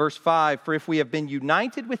 Verse 5, for if we have been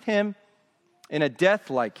united with him in a death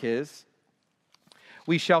like his,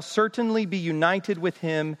 we shall certainly be united with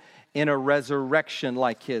him in a resurrection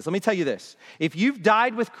like his. Let me tell you this. If you've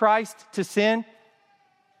died with Christ to sin,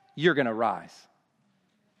 you're going to rise.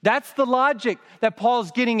 That's the logic that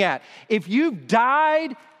Paul's getting at. If you've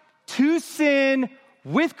died to sin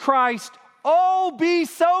with Christ, oh, be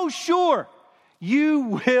so sure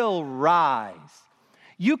you will rise.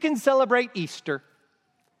 You can celebrate Easter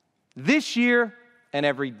this year and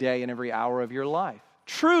every day and every hour of your life.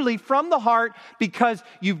 Truly from the heart, because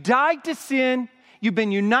you've died to sin, you've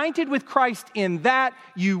been united with Christ in that,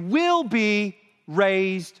 you will be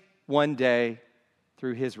raised one day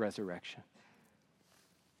through his resurrection.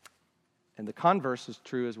 And the converse is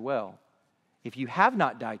true as well. If you have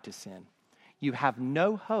not died to sin, you have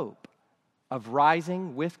no hope of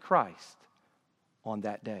rising with Christ on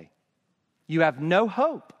that day. You have no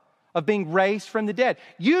hope of being raised from the dead.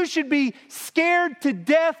 You should be scared to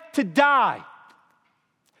death to die.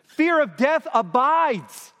 Fear of death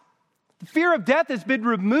abides. The fear of death has been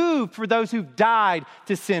removed for those who've died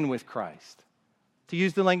to sin with Christ. To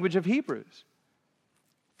use the language of Hebrews,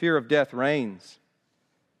 fear of death reigns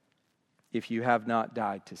if you have not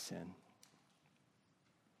died to sin.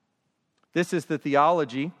 This is the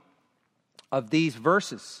theology of these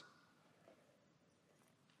verses.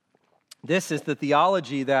 This is the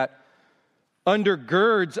theology that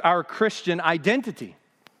undergirds our Christian identity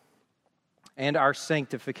and our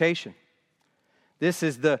sanctification. This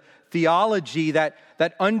is the theology that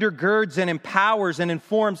undergirds and empowers and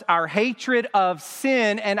informs our hatred of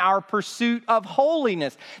sin and our pursuit of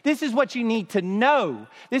holiness. This is what you need to know.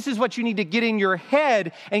 This is what you need to get in your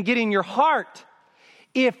head and get in your heart.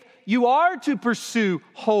 If you are to pursue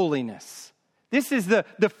holiness, this is the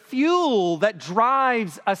fuel that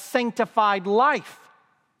drives a sanctified life.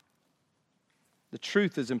 The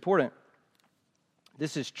truth is important.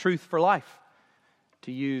 This is truth for life,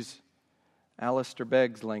 to use Alistair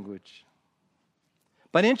Begg's language.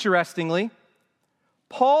 But interestingly,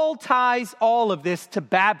 Paul ties all of this to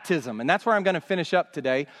baptism, and that's where I'm going to finish up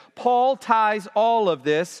today. Paul ties all of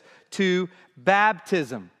this to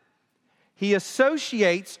baptism. He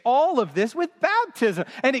associates all of this with baptism,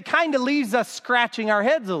 and it kind of leaves us scratching our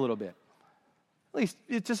heads a little bit. At least,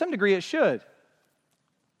 to some degree, it should.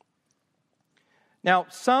 Now,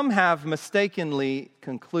 some have mistakenly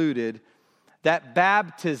concluded that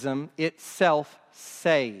baptism itself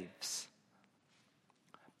saves.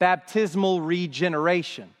 Baptismal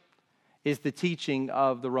regeneration is the teaching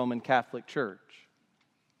of the Roman Catholic Church.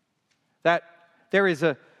 That there is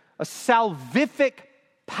a salvific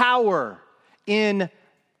power in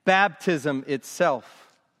baptism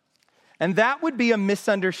itself. And that would be a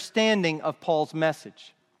misunderstanding of Paul's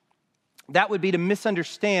message. That would be to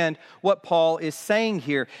misunderstand what Paul is saying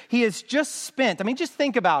here. He has just spent, just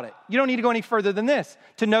think about it. You don't need to go any further than this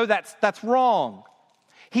to know that's wrong.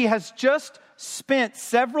 He has just spent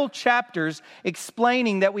several chapters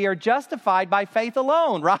explaining that we are justified by faith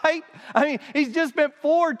alone, right? He's just spent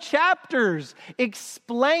 4 chapters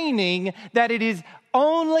explaining that it is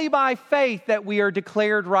only by faith that we are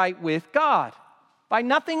declared right with God, by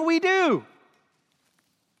nothing we do.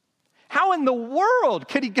 How in the world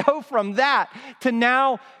could he go from that to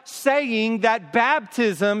now saying that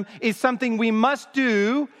baptism is something we must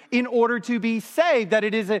do in order to be saved? That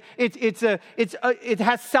it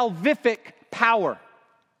has salvific power.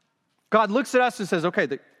 God looks at us and says, "Okay,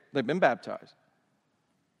 they've been baptized,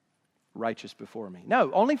 righteous before me."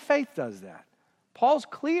 No, only faith does that. Paul's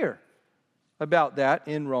clear about that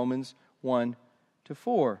in Romans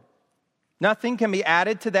 1-4. Nothing can be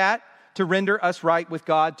added to that to render us right with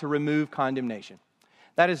God, to remove condemnation.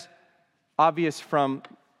 That is obvious from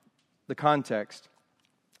the context.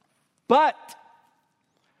 But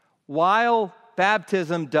while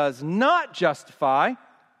baptism does not justify,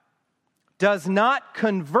 does not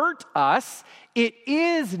convert us, it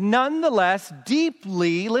is nonetheless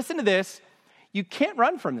deeply, listen to this, you can't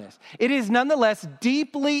run from this. It is nonetheless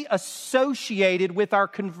deeply associated with our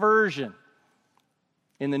conversion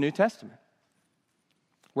in the New Testament.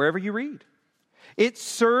 Wherever you read. It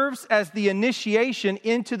serves as the initiation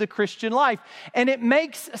into the Christian life. And it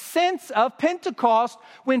makes sense of Pentecost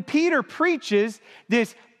when Peter preaches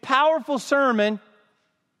this powerful sermon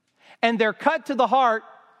and they're cut to the heart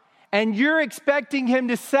and you're expecting him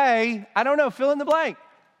to say, I don't know, fill in the blank.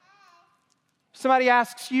 Somebody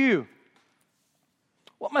asks you,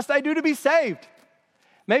 what must I do to be saved?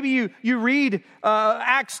 Maybe you read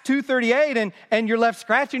Acts 2:38 and you're left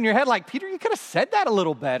scratching your head like, Peter, you could have said that a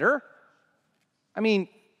little better. I mean,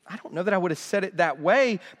 I don't know that I would have said it that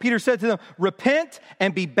way. Peter said to them, repent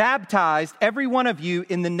and be baptized, every one of you,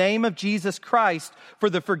 in the name of Jesus Christ for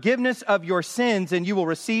the forgiveness of your sins, and you will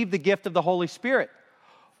receive the gift of the Holy Spirit.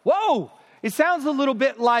 Whoa! It sounds a little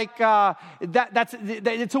bit like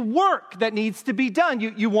it's a work that needs to be done.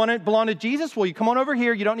 You want to belong to Jesus? Well, you come on over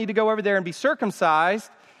here. You don't need to go over there and be circumcised.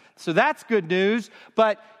 So that's good news.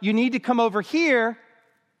 But you need to come over here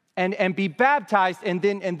and be baptized, and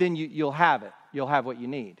then you'll have it. You'll have what you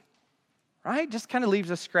need. Right? Just kind of leaves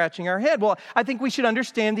us scratching our head. Well, I think we should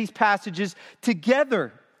understand these passages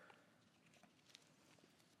together.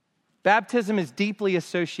 Baptism is deeply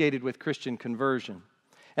associated with Christian conversion.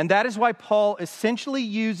 And that is why Paul essentially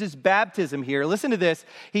uses baptism here. Listen to this.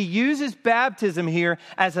 He uses baptism here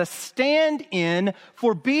as a stand-in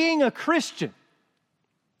for being a Christian.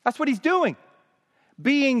 That's what he's doing.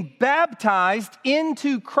 Being baptized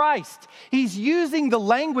into Christ. He's using the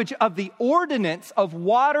language of the ordinance of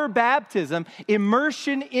water baptism,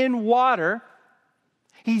 immersion in water.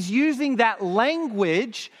 He's using that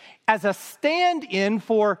language as a stand-in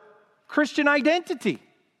for Christian identity.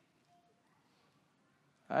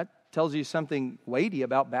 That tells you something weighty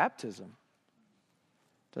about baptism.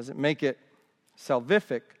 Doesn't make it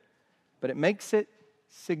salvific, but it makes it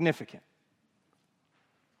significant.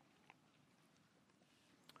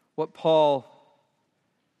 What Paul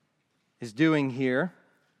is doing here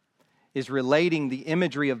is relating the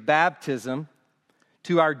imagery of baptism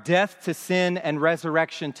to our death to sin and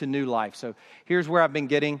resurrection to new life. So here's where I've been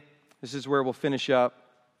getting. This is where we'll finish up.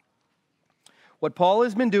 What Paul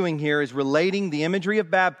has been doing here is relating the imagery of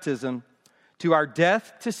baptism to our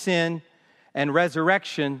death to sin and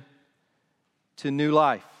resurrection to new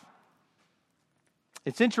life.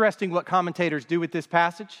 It's interesting what commentators do with this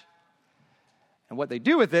passage. And what they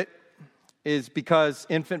do with it is because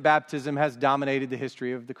infant baptism has dominated the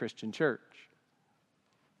history of the Christian church.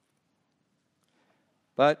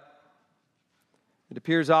 But it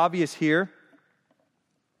appears obvious here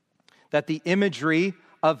that the imagery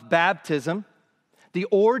of baptism, the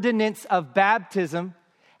ordinance of baptism,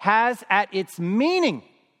 has at its meaning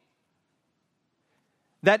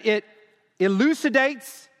that it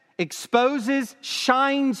elucidates, exposes,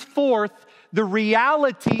 shines forth the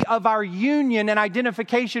reality of our union and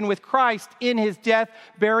identification with Christ in his death,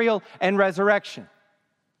 burial, and resurrection.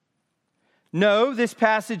 No, this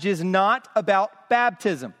passage is not about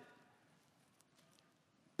baptism.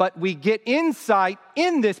 But we get insight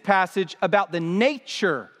in this passage about the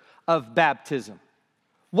nature of baptism.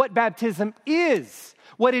 What baptism is,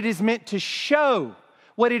 what it is meant to show,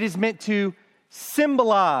 what it is meant to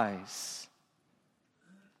symbolize.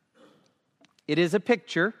 It is a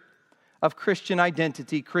picture of Christian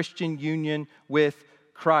identity, Christian union with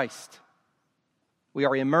Christ. We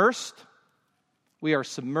are immersed, we are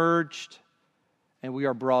submerged, and we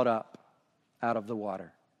are brought up out of the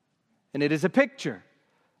water. And it is a picture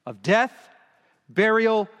of death,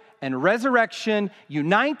 burial, and resurrection,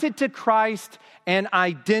 united to Christ and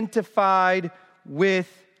identified with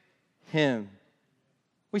him.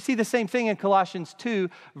 We see the same thing in Colossians 2,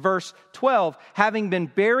 verse 12. Having been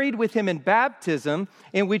buried with him in baptism,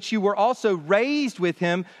 in which you were also raised with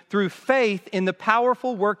him through faith in the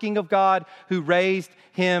powerful working of God who raised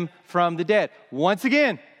him from the dead. Once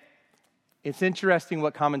again, it's interesting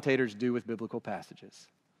what commentators do with biblical passages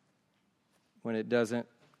when it doesn't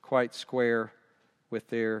quite square with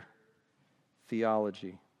their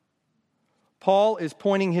theology. Paul is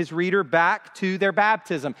pointing his reader back to their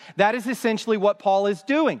baptism. That is essentially what Paul is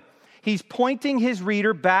doing. He's pointing his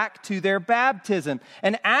reader back to their baptism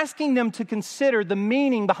and asking them to consider the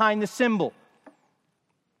meaning behind the symbol.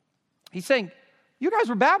 He's saying, you guys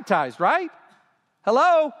were baptized, right?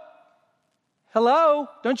 Hello? Hello?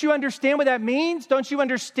 Don't you understand what that means? Don't you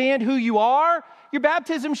understand who you are? Your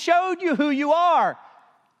baptism showed you who you are.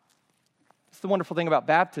 the wonderful thing about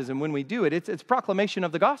baptism. When we do it, it's proclamation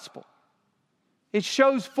of the gospel. It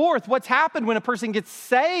shows forth what's happened when a person gets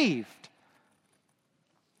saved.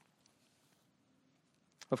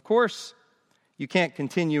 Of course, you can't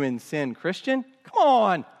continue in sin, Christian. Come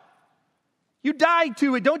on. You died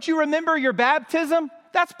to it. Don't you remember your baptism?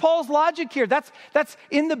 That's Paul's logic here. That's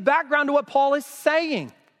in the background to what Paul is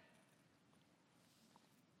saying.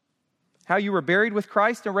 How you were buried with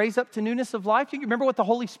Christ and raised up to newness of life. Do you remember what the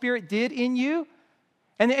Holy Spirit did in you?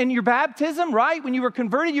 And your baptism, right? When you were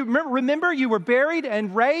converted, you remember you were buried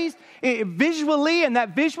and raised visually, and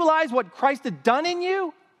that visualized what Christ had done in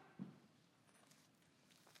you?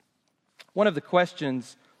 One of the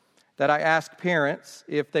questions that I ask parents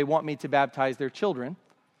if they want me to baptize their children,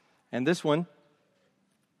 and this one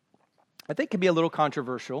I think can be a little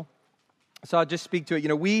controversial, so I'll just speak to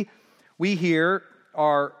it. We here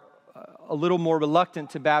are a little more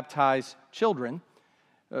reluctant to baptize children,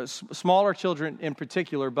 smaller children in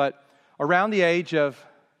particular, but around the age of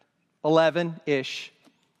 11-ish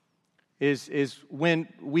is when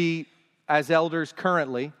we, as elders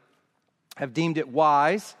currently, have deemed it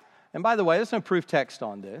wise. And by the way, there's no proof text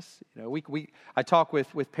on this. I talk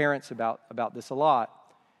with parents about this a lot.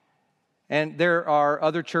 And there are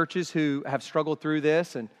other churches who have struggled through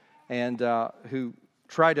this and who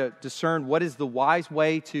try to discern what is the wise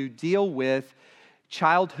way to deal with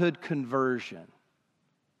childhood conversion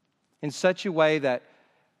in such a way that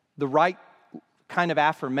the right kind of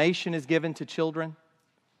affirmation is given to children,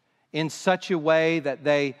 in such a way that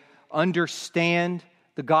they understand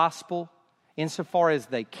the gospel insofar as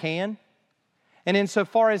they can, and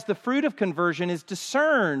insofar as the fruit of conversion is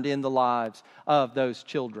discerned in the lives of those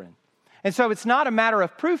children. And so it's not a matter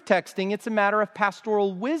of proof texting, it's a matter of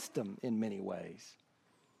pastoral wisdom in many ways.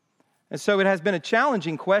 And so it has been a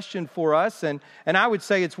challenging question for us, and I would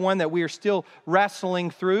say it's one that we are still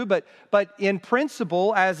wrestling through, but in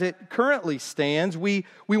principle, as it currently stands, we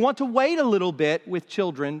want to wait a little bit with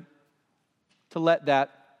children to let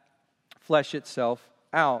that flesh itself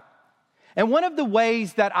out. And one of the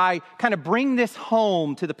ways that I kind of bring this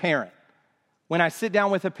home to the parent, when I sit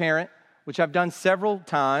down with a parent, which I've done several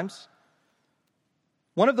times,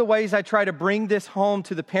 one of the ways I try to bring this home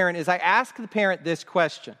to the parent is I ask the parent this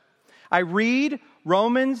question. I read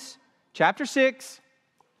Romans chapter 6,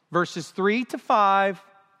 verses 3 to 5,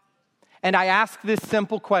 and I ask this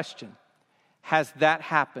simple question. Has that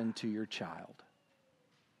happened to your child?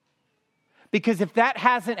 Because if that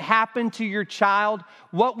hasn't happened to your child,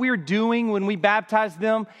 what we're doing when we baptize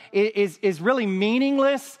them is really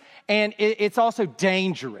meaningless, and it's also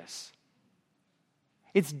dangerous.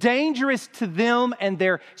 It's dangerous to them and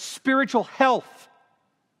their spiritual health.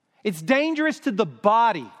 It's dangerous to the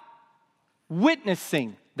body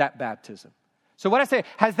witnessing that baptism. So what I say,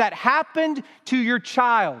 has that happened to your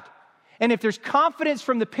child? And if there's confidence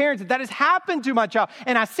from the parents that has happened to my child,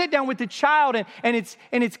 and I sit down with the child and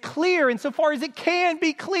it's clear insofar as it can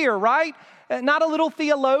be clear, right? Not a little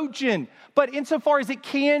theologian, but insofar as it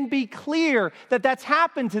can be clear that that's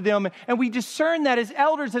happened to them, and we discern that as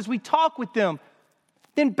elders as we talk with them,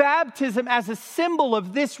 then baptism as a symbol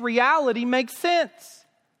of this reality makes sense.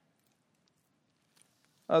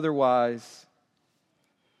 Otherwise,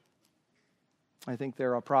 I think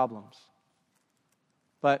there are problems.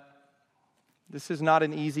 But this is not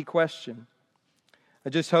an easy question. I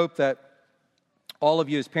just hope that all of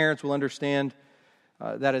you as parents will understand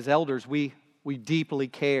that as elders, we deeply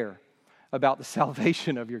care about the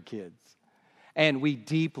salvation of your kids. And we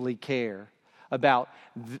deeply care about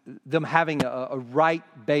them having a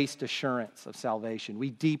right-based assurance of salvation. We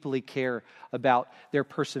deeply care about their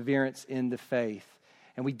perseverance in the faith.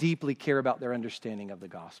 And we deeply care about their understanding of the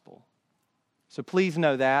gospel. So please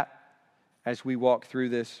know that as we walk through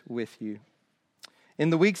this with you. In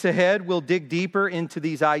the weeks ahead, we'll dig deeper into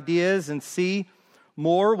these ideas and see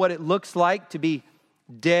more what it looks like to be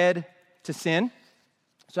dead to sin.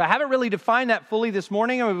 So I haven't really defined that fully this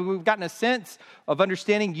morning. We've gotten a sense of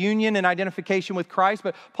understanding union and identification with Christ,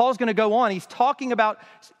 but Paul's going to go on. He's talking about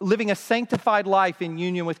living a sanctified life in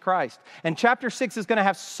union with Christ. And chapter 6 is going to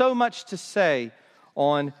have so much to say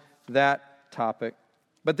on that topic.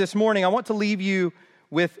 But this morning, I want to leave you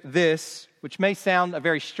with this, which may sound a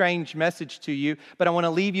very strange message to you, but I want to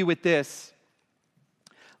leave you with this.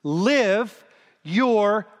 Live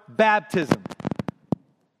your baptism.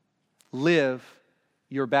 Live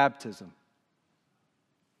your baptism.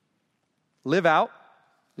 Live out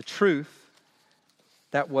the truth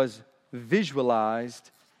that was visualized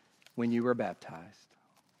when you were baptized.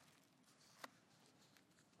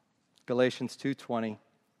 Galatians 2:20.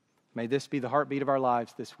 May this be the heartbeat of our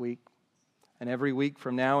lives this week. And every week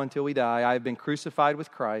from now until we die, I have been crucified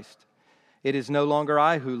with Christ. It is no longer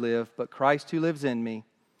I who live, but Christ who lives in me.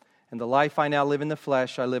 And the life I now live in the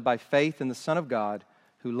flesh, I live by faith in the Son of God,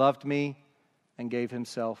 who loved me and gave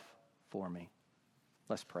himself for me.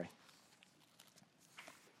 Let's pray.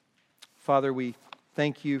 Father, we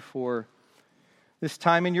thank you for this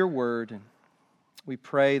time in your word, and we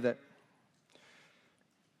pray that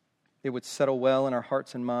it would settle well in our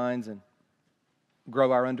hearts and minds and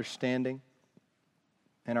grow our understanding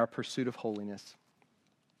and our pursuit of holiness.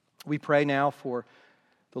 We pray now for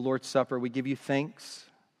the Lord's Supper. We give you thanks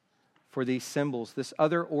for these symbols, this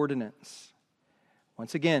other ordinance,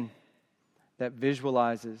 once again, that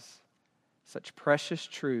visualizes such precious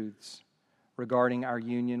truths regarding our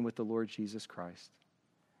union with the Lord Jesus Christ.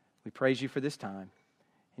 We praise you for this time.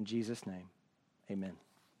 In Jesus' name, amen.